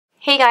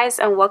Hey guys,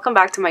 and welcome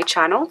back to my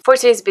channel. For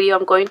today's video,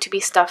 I'm going to be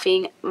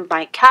stuffing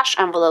my cash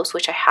envelopes,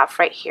 which I have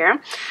right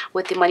here,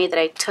 with the money that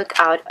I took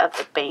out of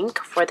the bank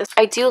for this.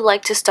 I do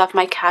like to stuff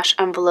my cash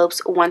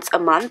envelopes once a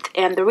month,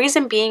 and the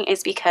reason being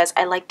is because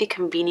I like the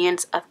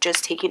convenience of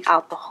just taking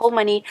out the whole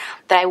money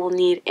that I will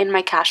need in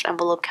my cash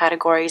envelope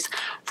categories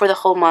for the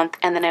whole month,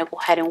 and then I go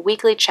ahead and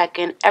weekly check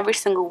in every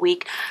single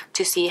week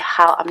to see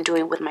how I'm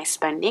doing with my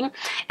spending.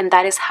 And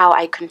that is how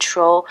I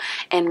control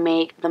and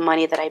make the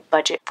money that I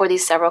budget for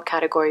these several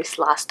categories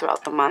last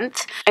throughout the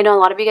month. I know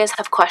a lot of you guys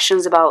have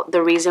questions about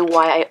the reason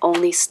why I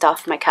only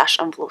stuff my cash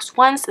envelopes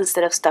once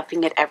instead of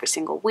stuffing it every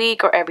single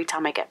week or every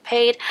time I get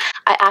paid.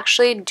 I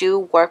actually do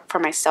work for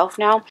myself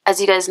now.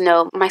 As you guys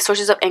know, my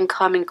sources of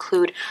income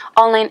include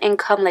online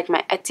income like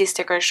my Etsy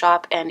sticker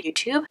shop and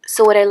YouTube.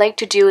 So what I like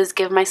to do is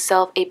give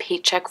myself a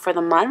paycheck for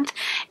the month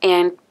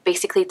and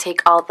basically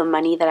take all the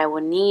money that I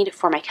will need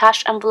for my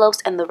cash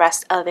envelopes and the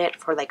rest of it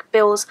for like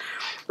bills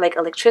like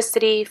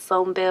electricity,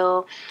 phone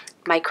bill,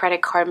 my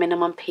credit card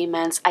minimum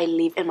payments, I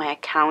leave in my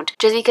account,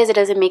 just because it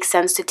doesn't make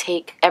sense to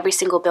take every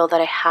single bill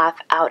that I have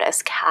out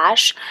as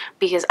cash,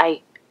 because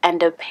I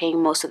end up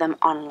paying most of them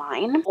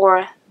online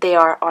or they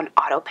are on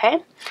auto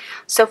pay.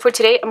 So for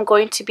today, I'm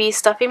going to be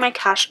stuffing my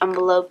cash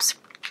envelopes.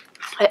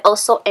 I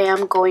also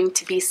am going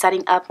to be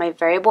setting up my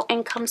variable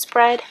income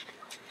spread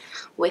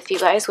with you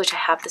guys, which I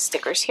have the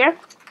stickers here.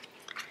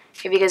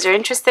 If you guys are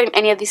interested in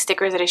any of these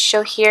stickers that I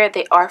show here,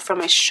 they are from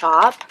my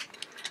shop.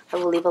 I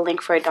will leave a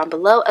link for it down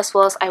below, as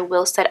well as I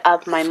will set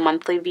up my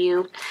monthly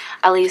view,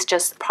 at least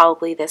just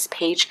probably this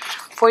page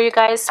for you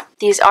guys.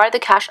 These are the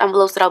cash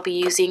envelopes that I'll be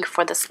using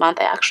for this month.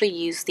 I actually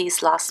used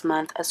these last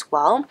month as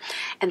well,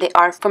 and they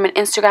are from an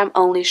Instagram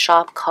only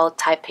shop called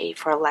Taipei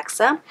for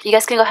Alexa. You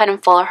guys can go ahead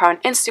and follow her on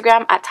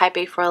Instagram at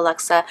Taipei for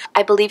Alexa.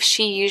 I believe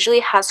she usually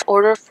has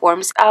order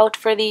forms out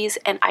for these,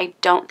 and I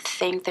don't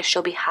think that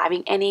she'll be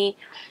having any,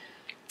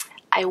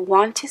 I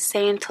want to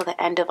say, until the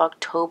end of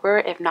October,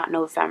 if not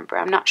November.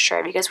 I'm not sure.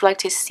 If you guys would like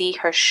to see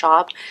her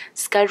shop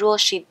schedule,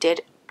 she did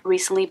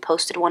recently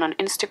posted one on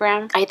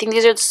Instagram. I think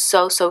these are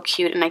so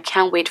cute, and I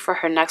can't wait for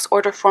her next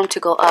order form to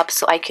go up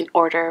so I can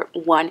order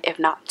one, if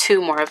not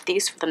two more of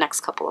these for the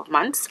next couple of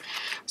months.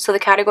 So the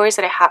categories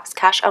that I have as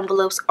cash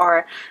envelopes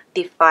are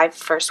the 5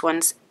 first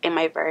ones in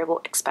my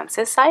variable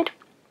expenses side.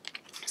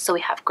 So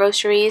we have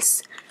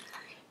groceries,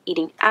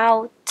 eating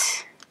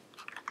out,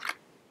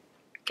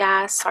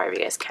 gas, sorry if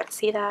you guys can't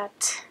see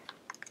that,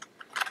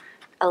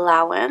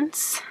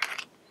 allowance,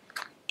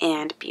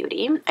 and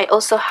beauty. I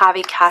also have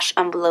a cash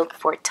envelope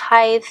for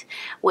tithe,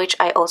 which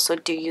I also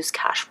do use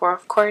cash for,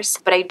 of course,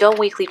 but I don't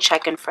weekly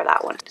check in for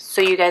that one, so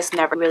you guys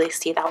never really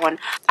see that one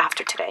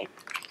after today.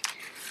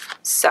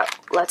 So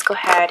let's go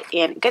ahead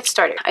and get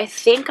started. I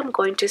think I'm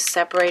going to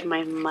separate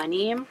my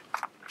money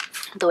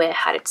the way I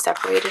had it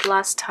separated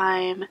last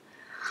time,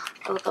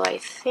 although I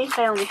think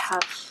I only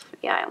have,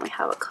 yeah, I only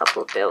have a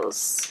couple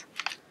bills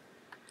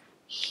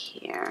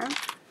here.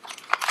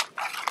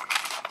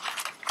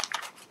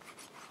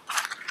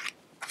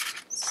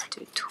 Let's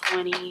do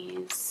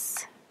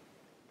 20s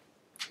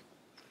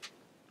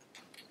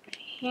right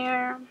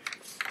here,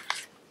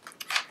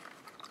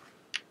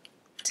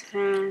 10,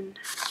 and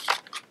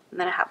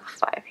then I have a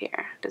 5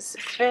 here. Does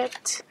it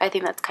fit? I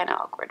think that's kind of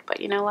awkward, but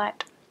you know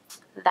what?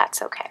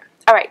 That's okay.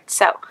 Alright,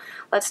 so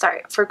let's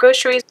start. For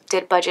groceries,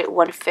 did budget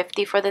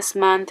 $150 for this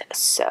month,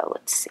 so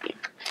let's see.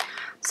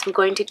 So I'm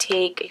going to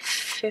take a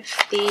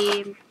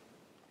 50,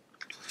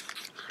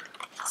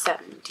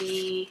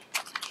 70,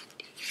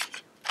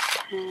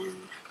 10.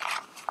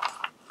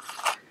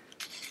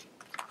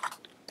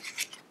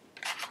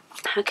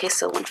 Okay,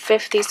 so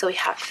 150, so we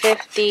have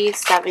 50,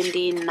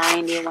 70,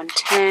 90,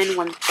 110,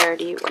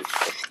 130,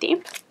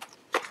 150.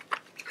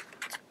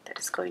 That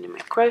is going to my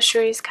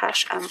groceries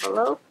cash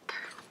envelope.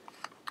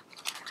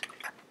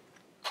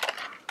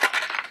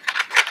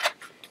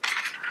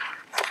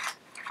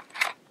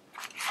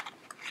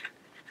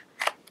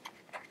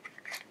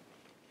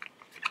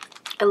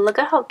 And look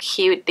at how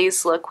cute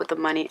these look with the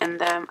money in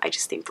them. I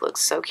just think it looks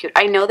so cute.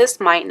 I know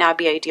this might not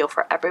be ideal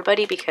for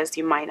everybody because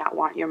you might not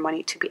want your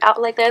money to be out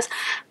like this,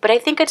 but I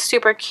think it's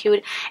super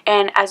cute.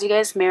 And as you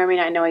guys may or may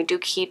not know, I do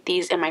keep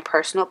these in my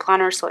personal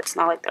planner, so it's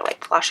not like they're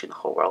like flashing the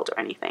whole world or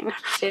anything.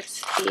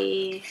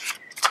 50,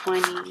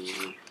 20,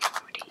 40,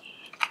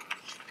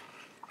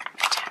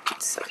 10.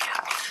 So we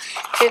have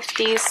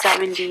 50,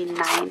 70,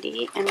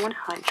 90, and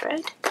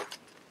 100.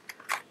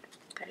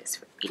 That is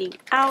for eating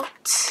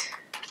out.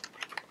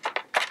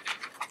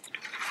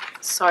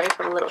 Sorry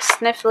for a little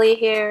sniffly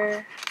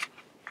here.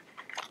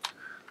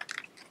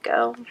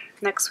 Go.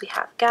 Next we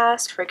have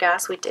gas. For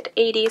gas we did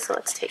 80, so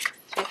let's take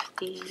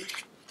 50.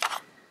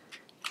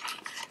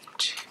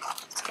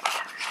 So we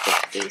have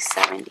 50,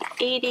 70,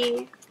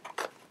 80.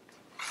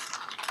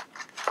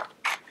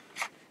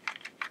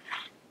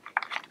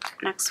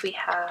 Next we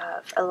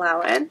have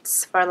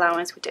allowance. For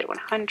allowance we did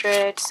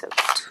 100, so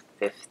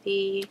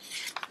 50.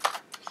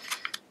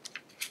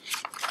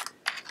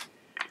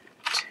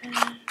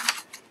 10.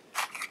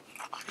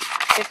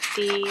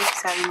 50,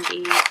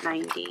 70,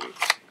 90,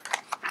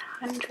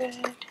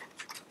 100.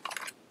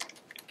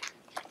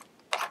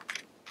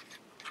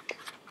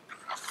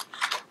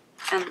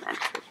 And then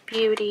for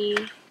beauty,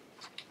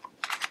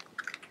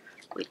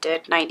 we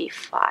did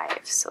 95,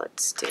 so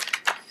let's do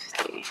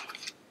 50.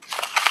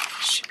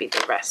 Should be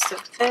the rest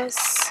of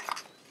this.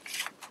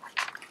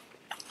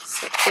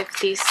 So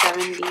 50,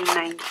 70,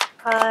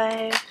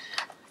 95.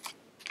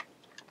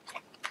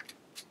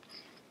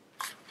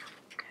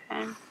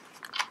 Okay.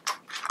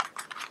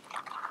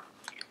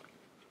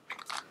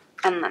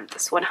 And then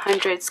this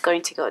 100 is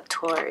going to go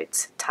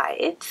towards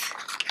tithe,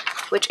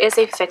 which is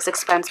a fixed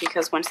expense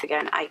because once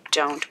again, I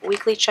don't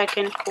weekly check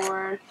in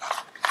for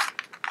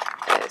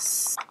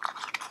this.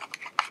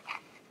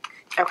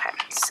 Okay,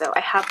 so I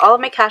have all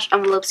of my cash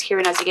envelopes here,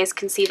 and as you guys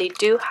can see, they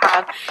do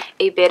have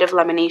a bit of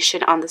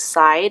lamination on the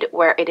side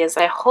where it is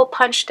a hole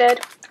punched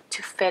it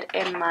to fit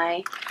in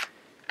my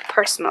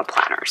personal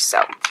planner.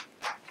 So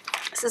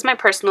this is my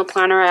personal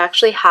planner. I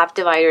actually have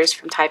dividers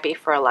from Type A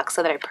for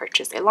Alexa that I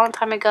purchased a long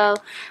time ago.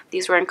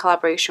 These were in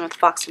collaboration with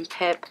Fox and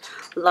Pip.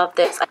 Love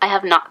this. I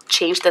have not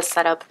changed the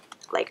setup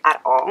like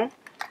at all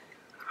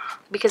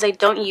because I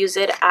don't use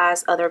it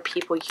as other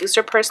people use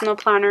their personal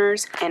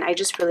planners, and I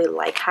just really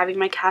like having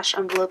my cash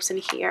envelopes in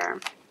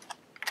here.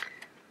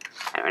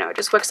 I don't know, it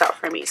just works out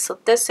for me. So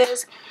this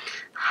is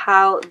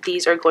how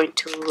these are going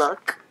to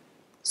look.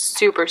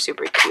 Super,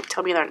 super cute.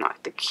 Tell me they're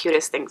not the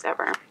cutest things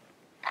ever.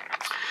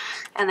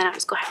 And then I'll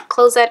just go ahead and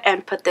close it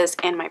and put this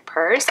in my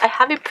purse. I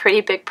have a pretty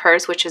big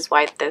purse, which is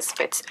why this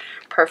fits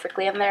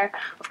perfectly in there.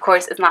 Of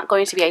course, it's not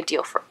going to be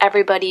ideal for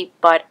everybody,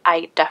 but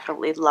I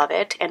definitely love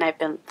it. And I've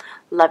been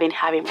loving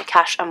having my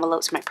cash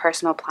envelopes in my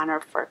personal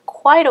planner for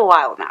quite a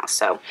while now.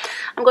 So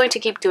I'm going to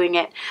keep doing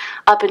it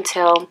up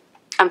until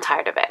I'm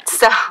tired of it.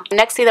 So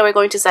next thing that we're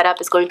going to set up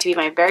is going to be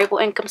my variable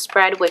income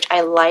spread, which I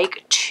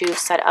like to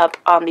set up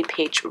on the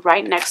page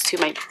right next to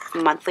my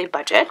monthly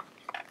budget.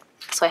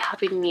 So I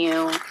have a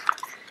new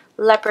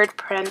leopard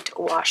print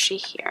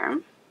washi here.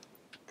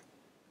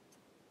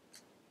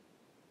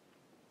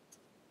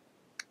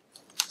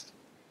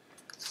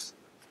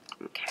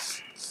 Okay.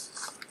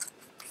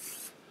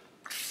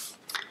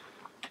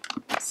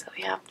 So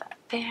we have that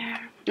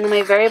there. And then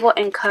my variable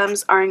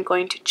incomes aren't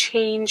going to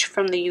change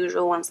from the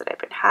usual ones that I've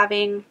been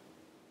having.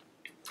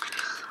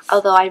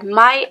 Although I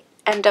might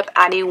end up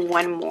adding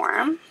one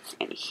more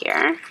in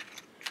here.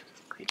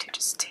 I'm going to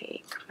just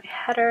take my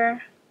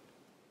header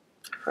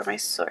for my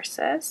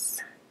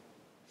sources.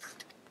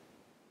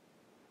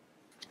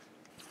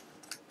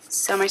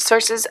 So my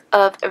sources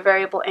of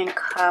variable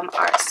income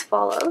are as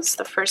follows.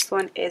 The first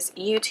one is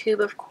YouTube,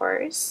 of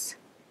course.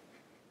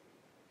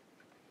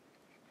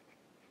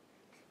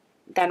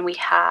 Then we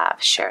have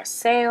share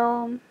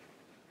sale.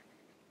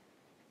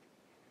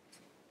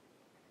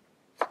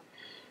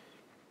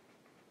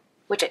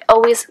 Which I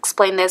always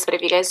explain this, but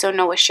if you guys don't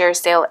know what share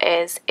sale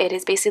is, it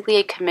is basically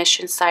a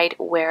commission site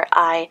where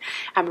I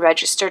am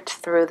registered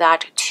through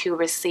that to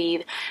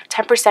receive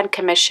 10%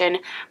 commission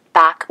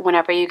back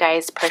whenever you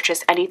guys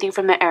purchase anything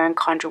from the Erin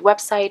Condren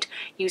website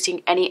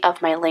using any of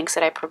my links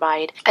that I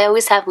provide. I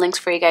always have links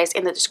for you guys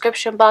in the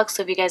description box,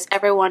 so if you guys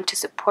ever want to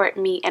support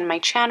me and my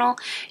channel,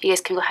 you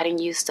guys can go ahead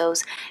and use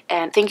those.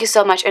 And thank you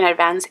so much in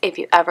advance if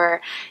you ever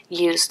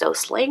use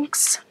those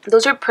links.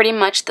 Those are pretty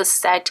much the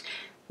set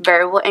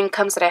variable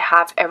incomes that I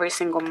have every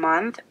single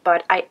month,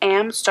 but I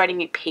am starting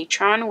a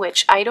Patreon,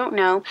 which I don't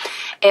know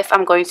if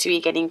I'm going to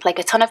be getting like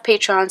a ton of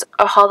patrons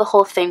or how the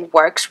whole thing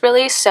works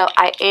really. So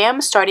I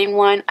am starting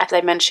one, as I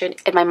mentioned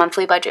in my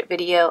monthly budget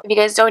video. If you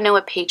guys don't know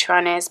what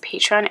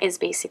Patreon is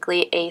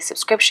basically a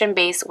subscription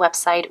based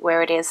website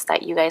where it is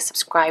that you guys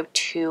subscribe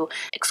to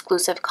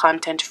exclusive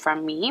content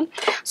from me.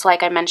 So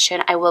like I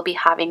mentioned, I will be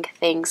having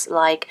things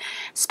like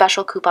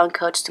special coupon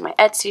codes to my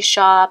Etsy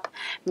shop,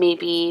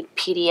 maybe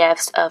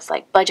PDFs of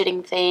like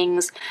budgeting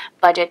things,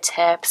 budget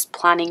tips,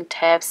 planning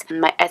tips, and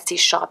my Etsy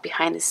shop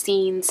behind the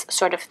scenes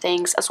sort of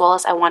things, as well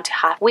as I want to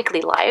have weekly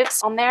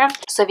lives on there.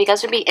 So if you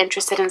guys would be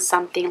interested in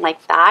something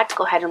like that,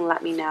 go ahead and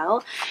let me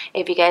know.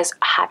 If you guys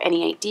have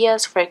any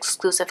ideas for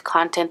exclusive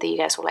content that you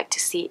guys would like to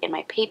see in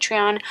my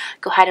Patreon,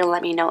 go ahead and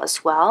let me know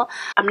as well.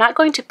 I'm not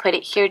going to put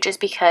it here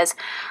just because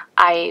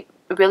I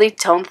really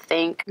don't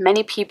think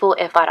many people,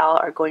 if at all,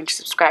 are going to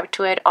subscribe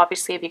to it.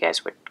 Obviously, if you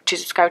guys were to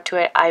subscribe to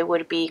it, I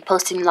would be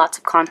posting lots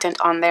of content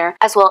on there,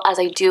 as well as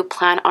I do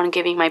plan on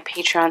giving my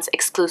patrons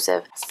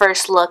exclusive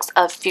first looks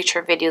of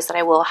future videos that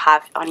I will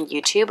have on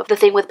YouTube. The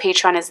thing with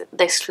Patreon is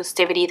the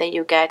exclusivity that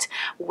you get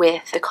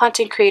with the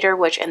content creator,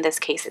 which in this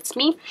case it's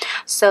me.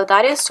 So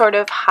that is sort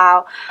of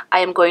how I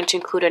am going to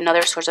include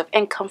another source of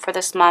income for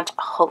this month,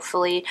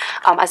 hopefully.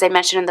 As I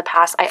mentioned in the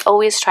past, I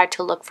always try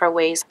to look for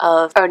ways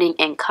of earning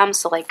income,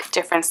 so like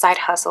different side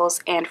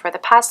hustles, and for the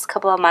past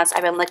couple of months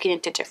I've been looking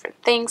into different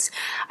things.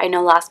 I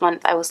know last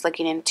month I was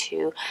looking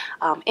into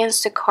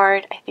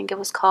Instacart, I think it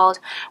was called,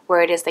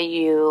 where it is that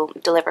you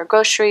deliver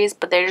groceries,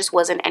 but there just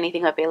wasn't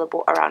anything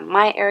available around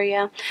my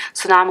area.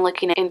 So now I'm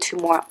looking into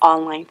more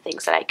online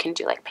things that I can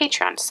do, like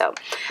Patreon. So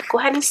go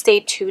ahead and stay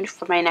tuned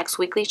for my next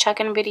weekly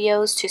check-in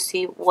videos to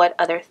see what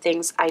other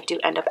things I do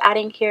end up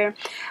adding here.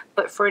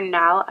 But for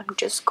now, I'm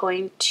just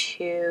going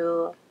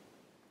to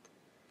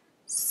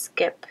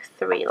skip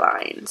 3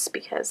 lines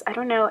because I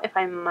don't know if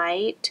I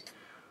might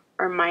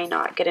or might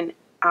not get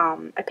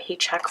a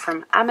paycheck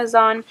from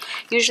Amazon.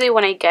 Usually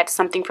when I get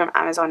something from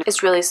Amazon,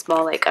 it's really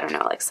small, like I don't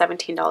know, like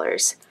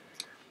 $17.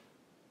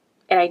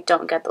 And I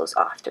don't get those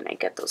often. I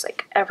get those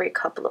like every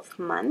couple of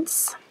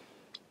months.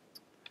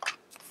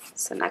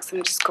 So next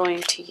I'm just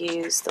going to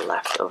use the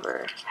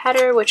leftover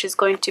header, which is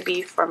going to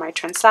be for my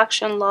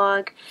transaction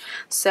log.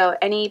 So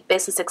any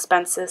business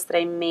expenses that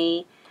I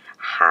may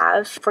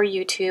have for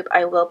YouTube,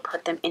 I will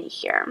put them in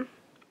here.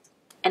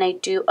 And I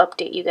do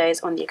update you guys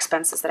on the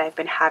expenses that I've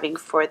been having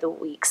for the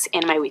weeks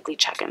in my weekly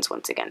check-ins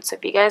once again. So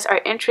if you guys are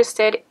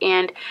interested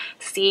in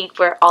seeing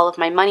where all of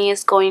my money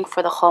is going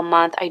for the whole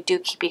month, I do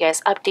keep you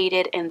guys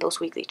updated in those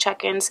weekly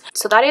check-ins.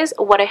 So that is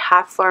what I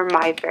have for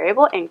my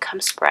variable income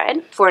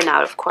spread for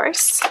now, of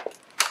course.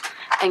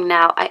 And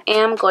now I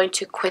am going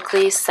to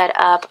quickly set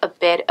up a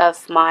bit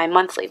of my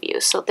monthly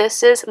view. So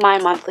this is my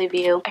monthly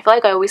view. I feel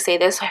like I always say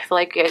this, I feel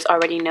like you guys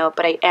already know,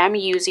 but I am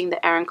using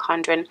the Erin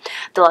Condren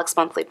Deluxe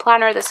Monthly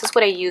Planner. This is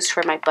what I use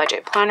for my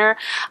budget planner.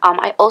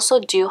 I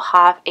also do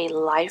have a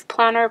life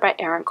planner by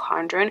Erin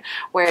Condren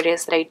where it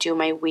is that I do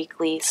my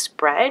weekly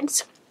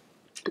spreads.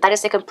 That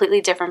is a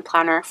completely different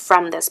planner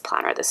from this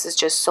planner. This is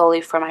just solely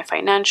for my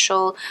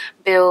financial,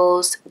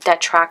 bills, debt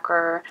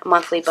tracker,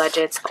 monthly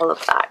budgets, all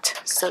of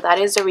that. So that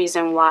is the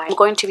reason why I'm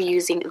going to be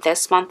using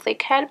this monthly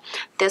kit.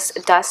 This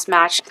does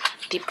match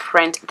the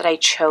print that I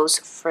chose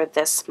for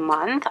this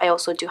month. I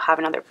also do have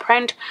another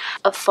print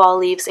of fall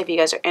leaves if you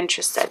guys are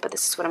interested, but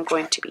this is what I'm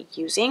going to be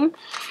using.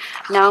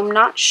 Now I'm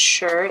not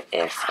sure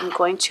if I'm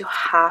going to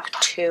have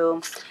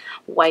to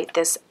white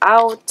this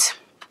out.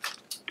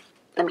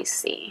 Let me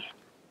see.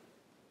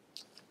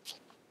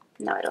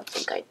 No, I don't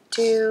think I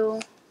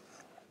do.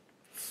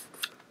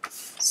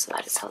 So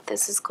that is how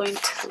this is going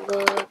to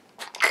look.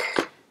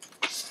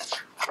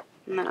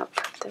 And then I'll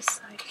put this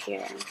side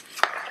here.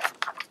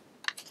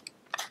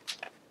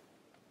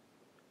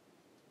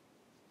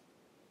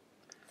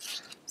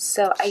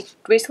 So I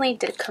recently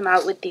did come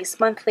out with these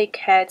monthly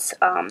kits.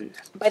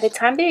 By the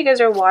time that you guys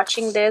are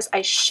watching this,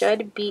 I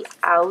should be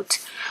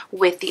out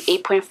with the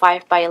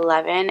 8.5 by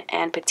 11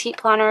 and petite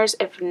planners.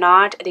 If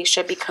not, they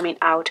should be coming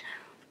out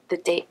the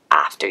day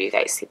after you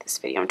guys see this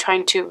video. I'm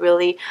trying to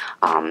really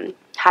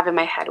have in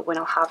my head when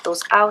I'll have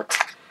those out,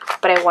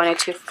 but I wanted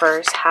to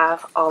first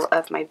have all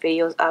of my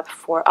videos up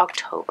for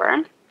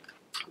October,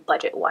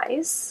 budget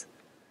wise,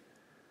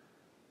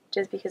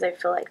 just because I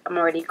feel like I'm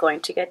already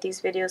going to get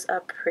these videos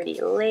up pretty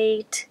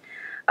late.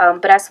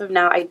 But as of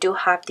now, I do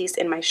have these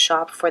in my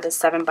shop for the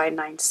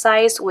 7x9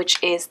 size,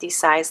 which is the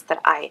size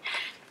that I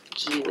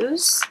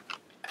use.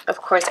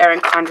 Of course, Erin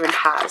Condren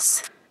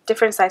has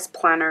different size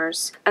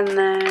planners. And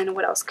then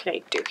what else can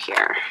I do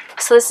here?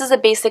 So this is a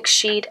basic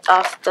sheet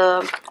of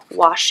the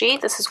washi.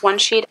 This is one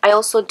sheet. I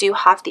also do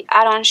have the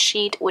add-on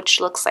sheet, which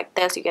looks like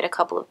this. You get a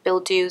couple of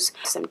bill dues,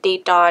 some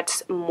date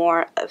dots,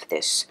 more of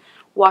this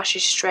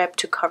washi strip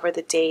to cover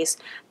the days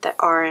that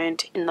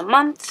aren't in the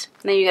month.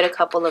 And then you get a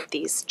couple of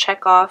these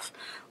check off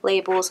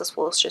labels as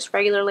well as just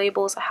regular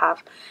labels. I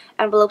have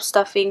envelope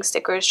stuffing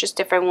stickers, just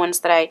different ones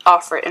that I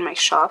offer in my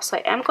shop. So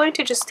I am going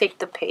to just take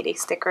the payday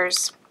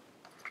stickers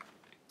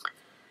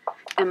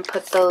and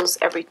put those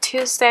every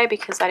Tuesday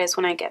because that is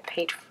when I get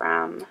paid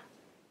from.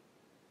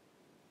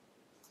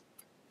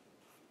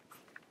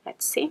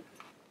 Let's see.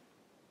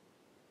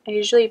 I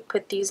usually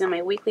put these in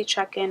my weekly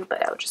check-in,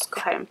 but I'll just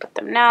go ahead and put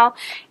them now.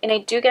 And I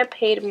do get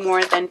paid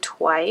more than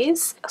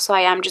twice, so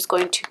I am just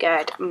going to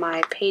get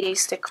my payday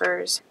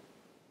stickers.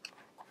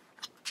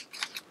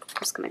 I'm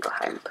just going to go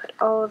ahead and put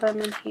all of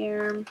them in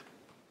here.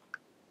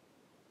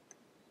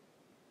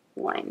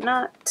 Why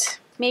not?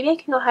 Maybe I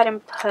can go ahead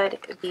and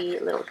put the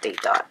little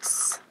date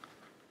dots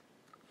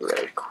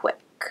really quick.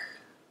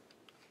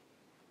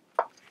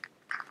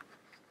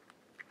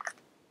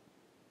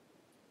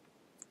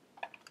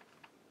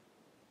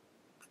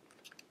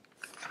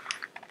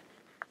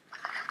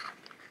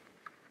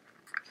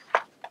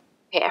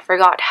 Okay, I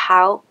forgot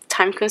how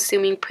time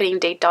consuming putting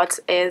date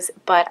dots is,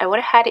 but I went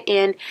ahead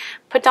and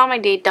put down my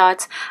date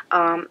dots.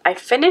 I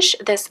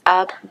finished this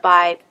up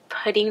by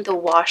putting the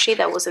washi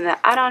that was in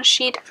the add-on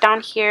sheet down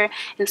here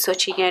and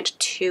switching it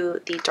to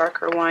the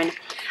darker one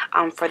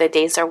for the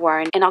days that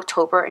were in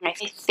October. And I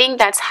think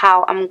that's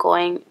how I'm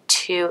going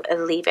to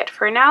leave it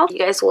for now. You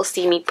guys will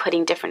see me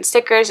putting different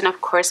stickers and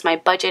of course my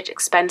budget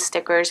expense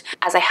stickers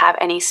as I have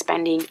any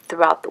spending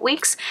throughout the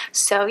weeks.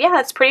 So yeah,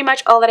 that's pretty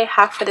much all that I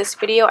have for this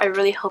video. I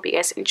really hope you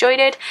guys enjoyed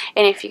it,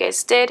 and if you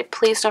guys did,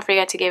 please don't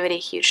forget to give it a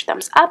huge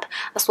thumbs up,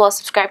 as well as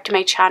subscribe to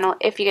my channel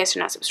if you guys are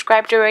not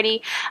subscribed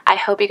already. I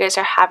hope you guys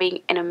are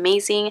having an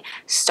amazing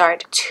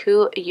start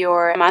to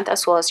your month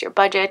as well as your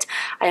budget.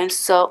 I am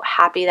so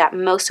happy that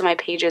most of my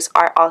pages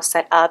are all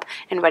set up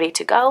and ready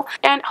to go,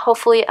 and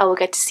hopefully I will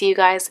get to see you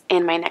guys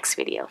in my next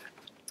video.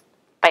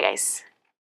 Bye guys.